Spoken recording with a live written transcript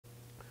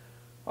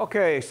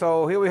Okay,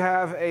 so here we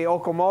have a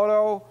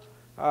Okamoto.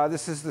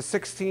 This is the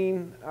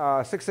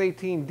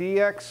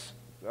 618DX,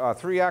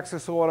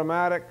 3-axis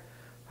automatic,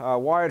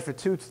 wired for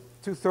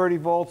 230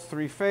 volts,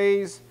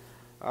 3-phase.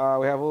 We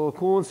have a little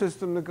cooling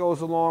system that goes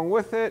along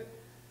with it.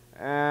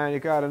 And you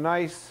got a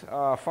nice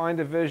fine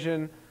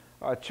division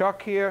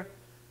chuck here.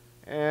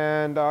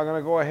 And I'm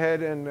going to go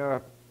ahead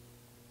and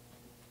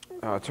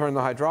turn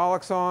the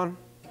hydraulics on.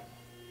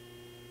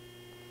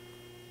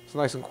 It's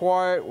nice and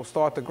quiet. We'll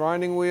start the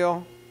grinding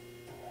wheel.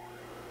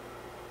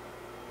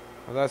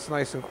 Well, that's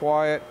nice and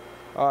quiet.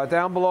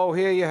 Down below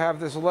here you have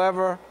this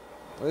lever.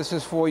 This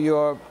is for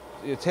your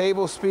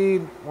table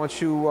speed. Once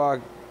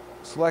you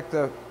select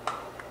the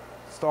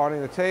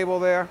starting the table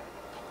there,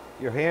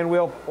 your hand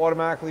wheel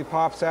automatically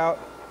pops out,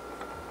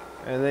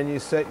 and then you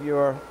set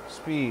your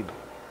speed.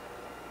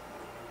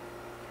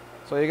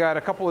 So you got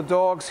a couple of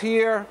dogs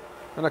here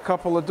and a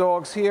couple of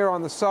dogs here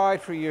on the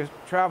side for your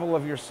travel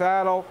of your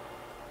saddle.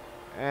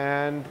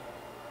 And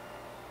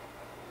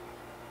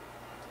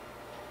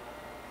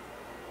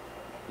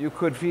you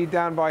could feed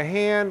down by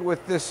hand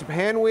with this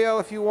hand wheel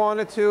if you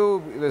wanted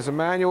to. There's a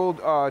manual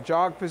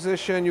jog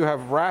position. You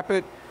have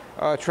rapid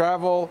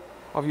travel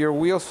of your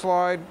wheel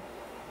slide.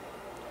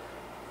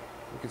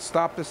 You can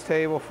stop this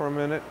table for a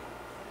minute.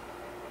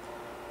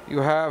 You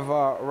have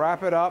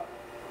wrap it up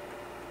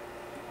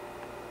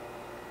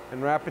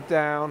and wrap it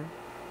down.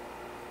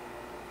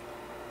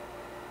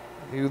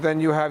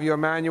 Then you have your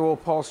manual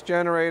pulse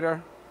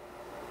generator.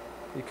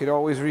 You could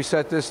always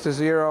reset this to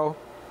 0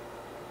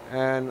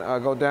 and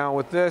go down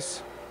with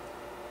this.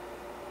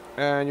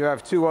 And you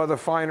have 2 other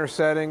finer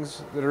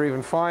settings that are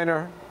even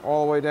finer,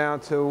 all the way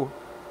down to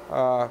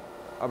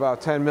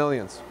about 10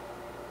 millionths.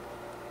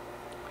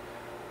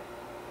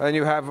 Then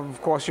you have,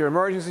 of course, your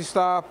emergency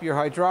stop, your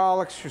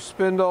hydraulics, your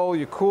spindle,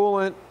 your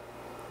coolant.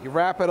 You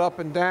wrap it up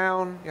and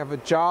down. You have a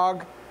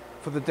jog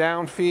for the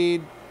down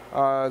feed,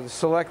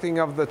 selecting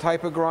of the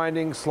type of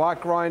grinding, slot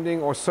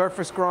grinding or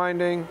surface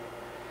grinding,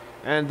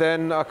 and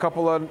then a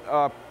couple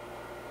of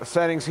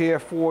settings here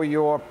for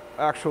your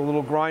actual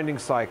little grinding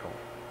cycle.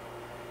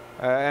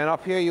 And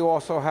up here you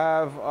also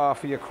have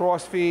for your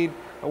CROSSFEED,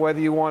 whether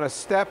you want to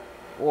step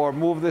or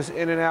move this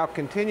in and out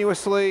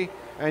continuously,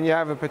 and you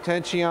have a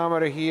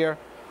potentiometer here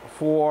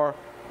for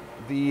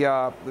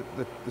the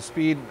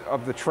speed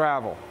of the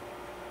travel.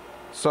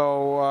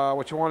 So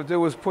what you want to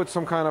do is put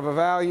some kind of a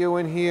value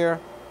in here.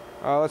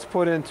 Let's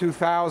put in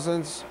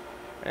 2000s,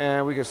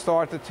 and we can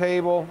start the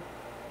table.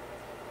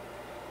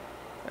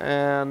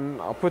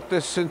 And I'll put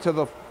this into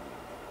the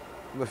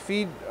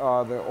feed,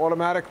 the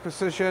automatic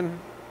position,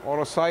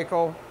 auto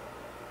cycle.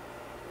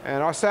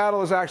 And our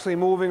saddle is actually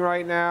moving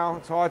right now.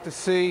 It's hard to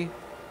see.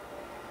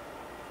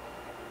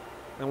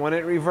 And when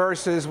it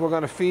reverses, we're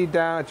going to feed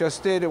down. It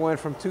just did. It went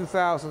from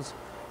 2000s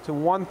to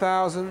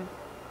 1000.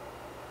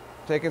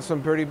 Taking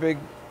some pretty big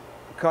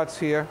cuts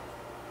here.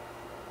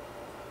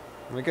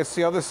 When it gets to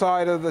the other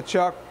side of the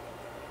chuck,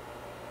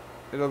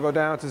 it'll go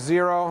down to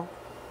 0.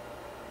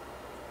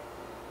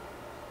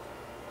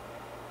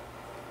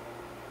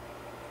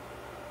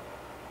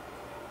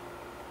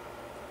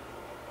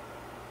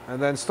 And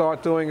then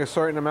start doing a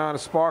certain amount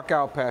of spark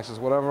out passes,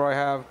 whatever I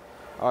have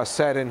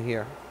set in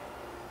here.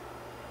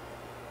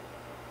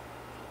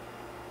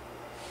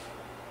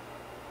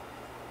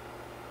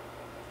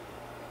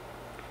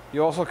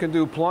 You also can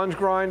do plunge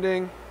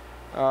grinding.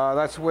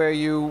 That's where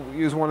you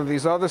use one of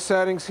these other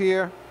settings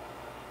here.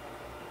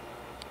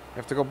 You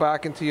have to go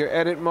back into your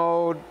edit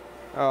mode,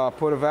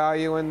 put a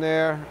value in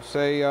there,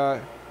 say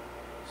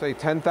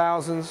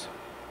 10,000s.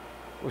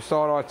 We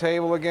start our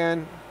table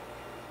again,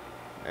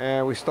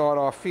 and we start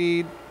our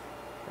feed.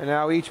 And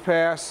now each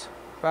pass,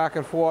 back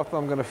and forth,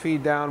 I'm going to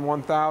feed down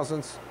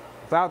 1,000ths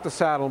without the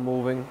saddle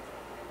moving.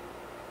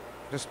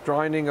 Just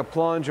grinding a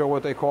plunge, or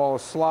what they call a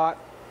slot.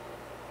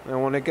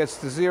 And when it gets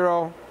to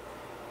 0,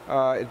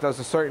 it does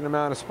a certain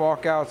amount of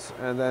spark outs,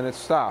 and then it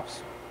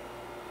stops.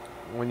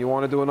 When you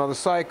want to do another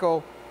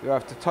cycle, you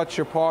have to touch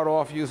your part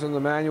off using the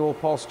manual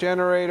pulse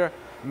generator,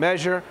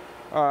 measure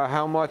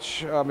how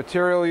much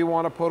material you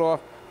want to put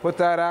off, put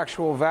that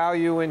actual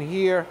value in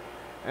here,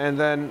 and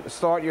then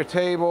start your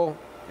table,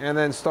 and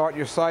then start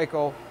your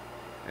cycle,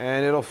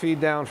 and it'll feed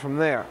down from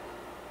there.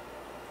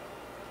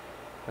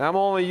 And I'm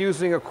only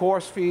using a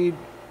coarse feed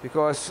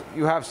because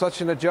you have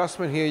such an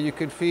adjustment here. You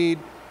could feed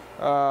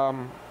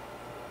down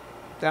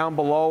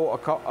below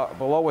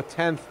below a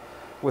tenth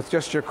with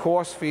just your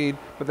coarse feed,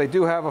 but they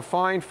do have a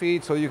fine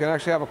feed, so you can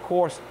actually have a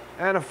coarse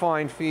and a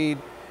fine feed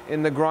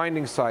in the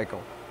grinding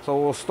cycle. So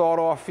we'll start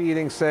off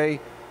feeding, say,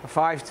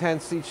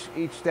 5/10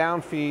 each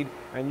down feed,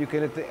 and you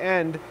can at the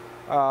end,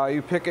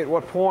 you pick at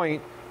what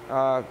point,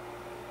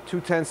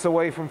 2/10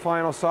 away from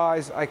final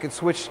size, I could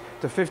switch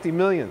to 50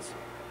 millionths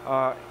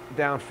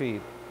down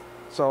feed.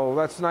 So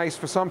that's nice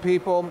for some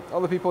people.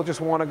 Other people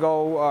just want to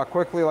go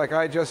quickly like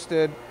I just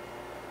did.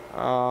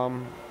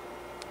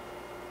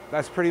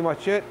 That's pretty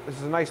much it. This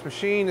is a nice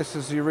machine. This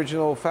is the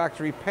original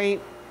factory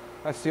paint.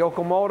 That's the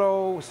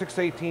Okamoto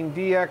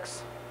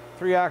 618DX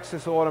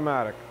 3-axis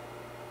automatic.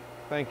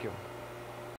 Thank you.